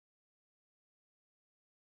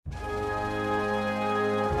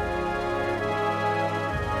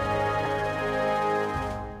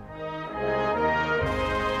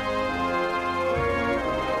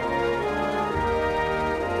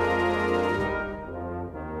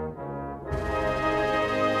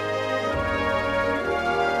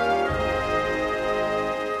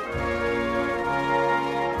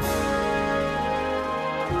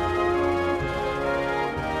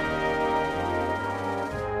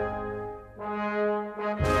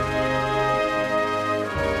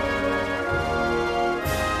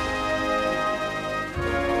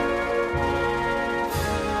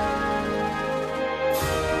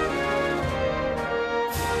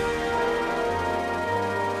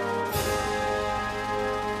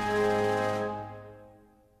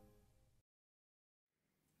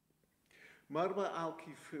Marba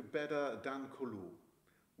al-Kif beda dan kulu.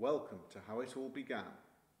 Welcome to How It All Began.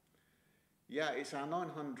 Yeah, it's our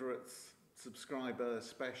 900th subscriber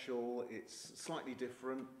special. It's slightly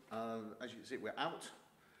different. As you can see, we're out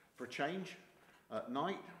for a change at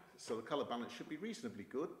night, so the colour balance should be reasonably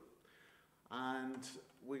good. And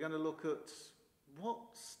we're going to look at what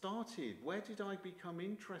started. Where did I become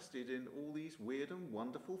interested in all these weird and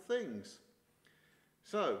wonderful things?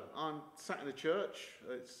 So, I'm sat in a church.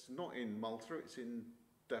 It's not in Malta, it's in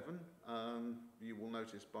Devon. You will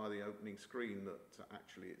notice by the opening screen that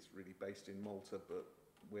actually it's really based in Malta, but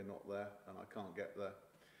we're not there and I can't get there.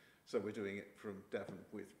 So we're doing it from Devon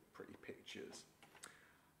with pretty pictures.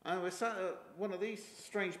 And we're sat at one of these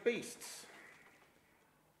strange beasts.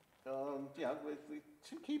 With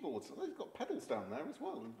two keyboards. They've got pedals down there as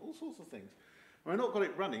well and all sorts of things. I've not got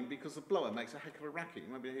it running because the blower makes a heck of a racket.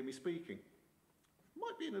 You might be able to hear me speaking.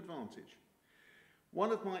 Might be an advantage.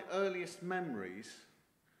 One of my earliest memories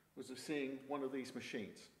was of seeing one of these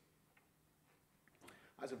machines.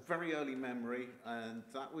 That's a very early memory, and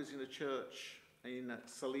that was in a church in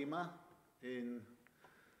Salima in,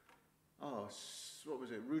 what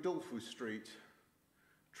was it, Rudolfo Street,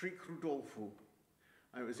 Tric Rudolfo.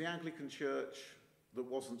 And it was the Anglican church that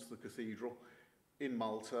wasn't the cathedral in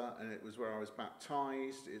Malta, and it was where I was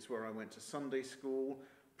baptised, it's where I went to Sunday school.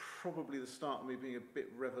 Probably the start of me being a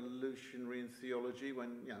bit revolutionary in theology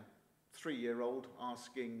when, 3-year-old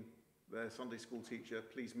asking their Sunday school teacher,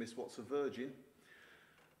 please miss, what's a virgin?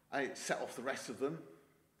 It set off the rest of them.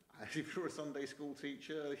 If you're a Sunday school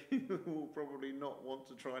teacher, you will probably not want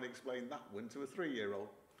to try and explain that one to a 3-year-old.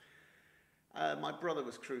 My brother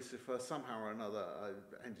was crucified. Somehow or another,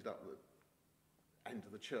 I ended up at the end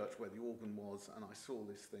of the church where the organ was, and I saw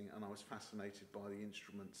this thing and I was fascinated by the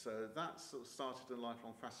instrument. So that sort of started a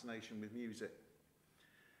lifelong fascination with music.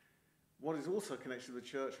 What is also connected to the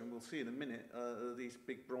church, and we'll see in a minute, are these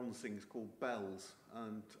big bronze things called bells.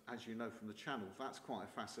 And as you know from the channel, that's quite a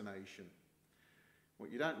fascination.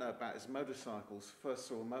 What you don't know about is motorcycles. First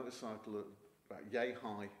saw a motorcycle at about yay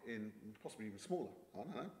high, in possibly even smaller, I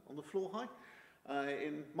don't know, on the floor high.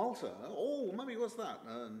 In Malta. Oh, mummy, what's that?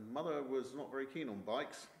 And mother was not very keen on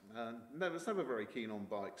bikes. Was never very keen on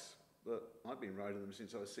bikes, but I've been riding them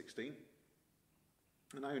since I was 16.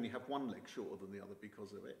 And I only have one leg shorter than the other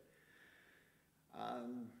because of it.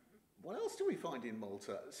 What else do we find in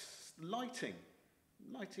Malta? Lighting.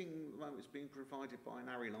 Lighting at the moment is being provided by an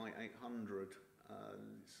Arilight 800.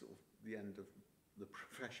 Sort of the end of the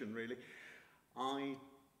profession, really. I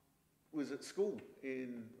was at school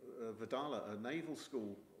in Vadala, a naval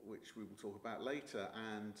school, which we will talk about later,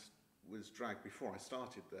 and was dragged before I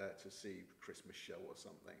started there to see a Christmas show or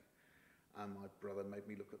something. And my brother made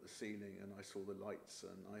me look at the ceiling and I saw the lights,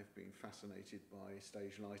 and I've been fascinated by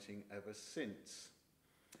stage lighting ever since.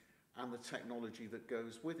 And the technology that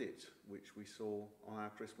goes with it, which we saw on our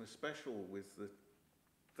Christmas special with the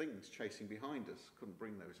things chasing behind us. Couldn't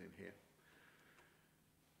bring those in here.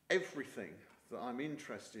 Everything that I'm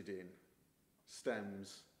interested in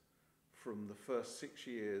stems from the first 6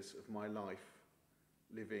 years of my life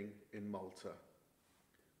living in Malta.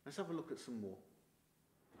 Let's have a look at some more.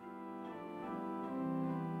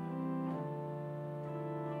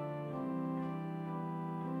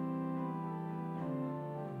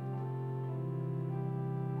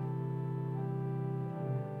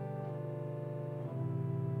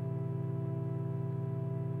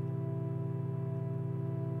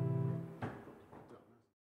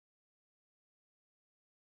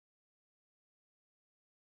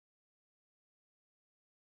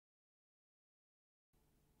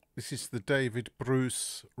 This is the David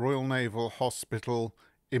Bruce Royal Naval Hospital,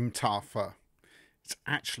 Imtafa. It's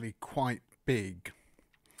actually quite big.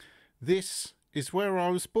 This is where I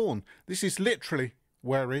was born. This is literally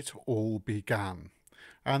where it all began.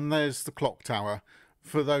 And there's the clock tower.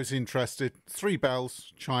 For those interested, 3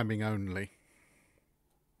 bells, chiming only.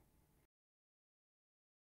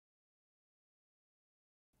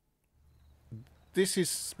 This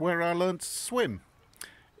is where I learned to swim.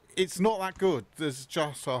 It's not that good. There's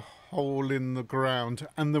just a hole in the ground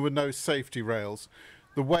and there were no safety rails.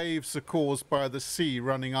 The waves are caused by the sea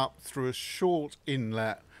running up through a short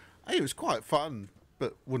inlet. It was quite fun,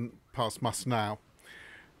 but wouldn't pass muster now.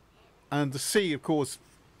 And the sea, of course,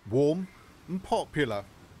 warm and popular.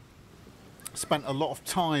 Spent a lot of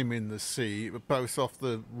time in the sea, both off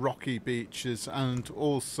the rocky beaches and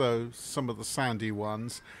also some of the sandy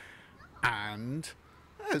ones. And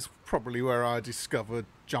that's probably where I discovered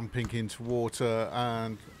jumping into water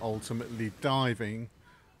and ultimately diving.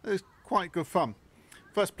 It was quite good fun.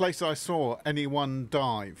 First place I saw anyone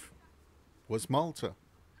dive was Malta.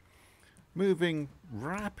 moving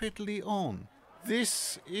rapidly on.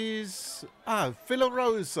 This is Villa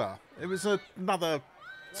Rosa. It was another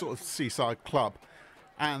sort of seaside club,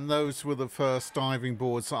 and those were the first diving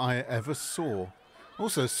boards I ever saw.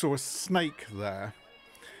 Also saw a snake there.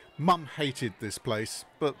 Mum hated this place,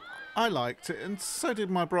 but I liked it, and so did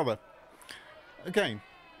my brother. Again,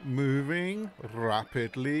 moving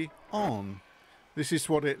rapidly on. This is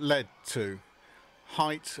what it led to.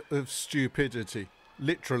 Height of stupidity.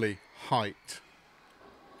 Literally, height.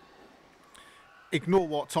 Ignore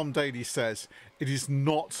what Tom Daly says. It is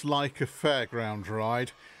not like a fairground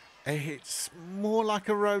ride. It's more like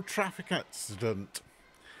a road traffic accident.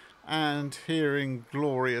 And here in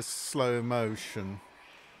glorious slow motion.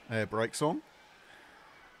 Air brakes on.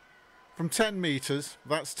 From 10 metres,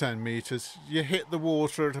 that's 10 metres, you hit the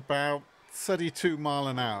water at about 32 mile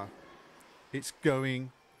an hour. It's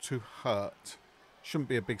going to hurt. Shouldn't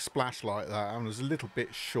be a big splash like that. I was a little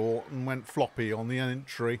bit short and went floppy on the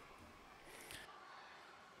entry.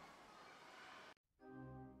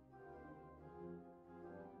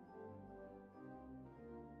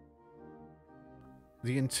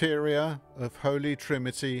 The interior of Holy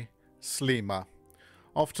Trinity, Slima.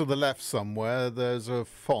 Off to the left somewhere there's a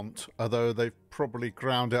font, although they've probably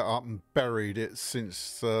ground it up and buried it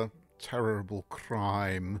since the terrible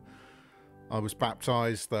crime. I was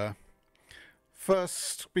baptised there.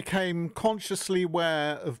 First became consciously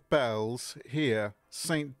aware of bells here,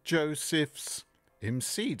 St. Joseph's in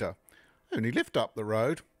Cedar. Only lived up the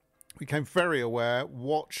road. Became very aware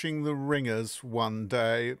watching the ringers one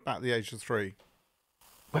day at the age of 3.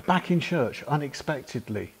 We're back in church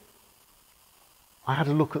unexpectedly. I had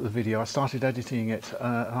a look at the video, I started editing it,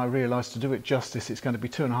 and I realised to do it justice it's going to be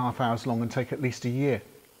 2.5 hours long and take at least a year.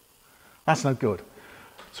 That's no good.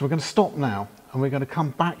 So we're going to stop now and we're going to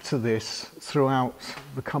come back to this throughout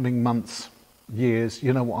the coming months, years,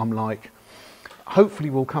 you know what I'm like.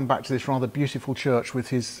 Hopefully we'll come back to this rather beautiful church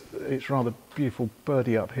with its rather beautiful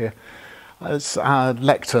birdie up here. It's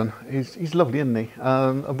lectern. He's lovely, isn't he?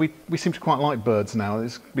 And we seem to quite like birds now.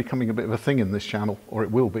 It's becoming a bit of a thing in this channel, or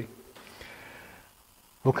it will be.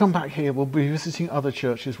 We'll come back here, we'll be visiting other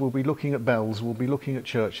churches, we'll be looking at bells, we'll be looking at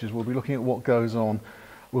churches, we'll be looking at what goes on,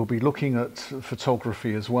 we'll be looking at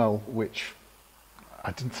photography as well, which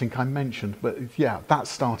I didn't think I mentioned, but yeah, that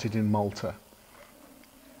started in Malta.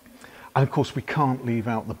 And of course we can't leave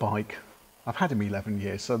out the bike. I've had him 11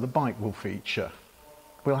 years, so the bike will feature.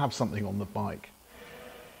 We'll have something on the bike.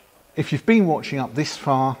 If you've been watching up this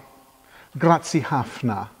far, grazie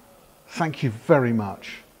hafna. Thank you very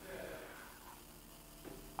much.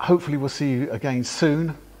 Hopefully we'll see you again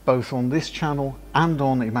soon, both on this channel and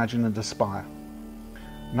on Imagine and Aspire.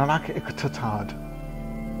 Narak iktatad.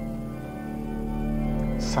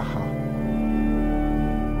 Saha.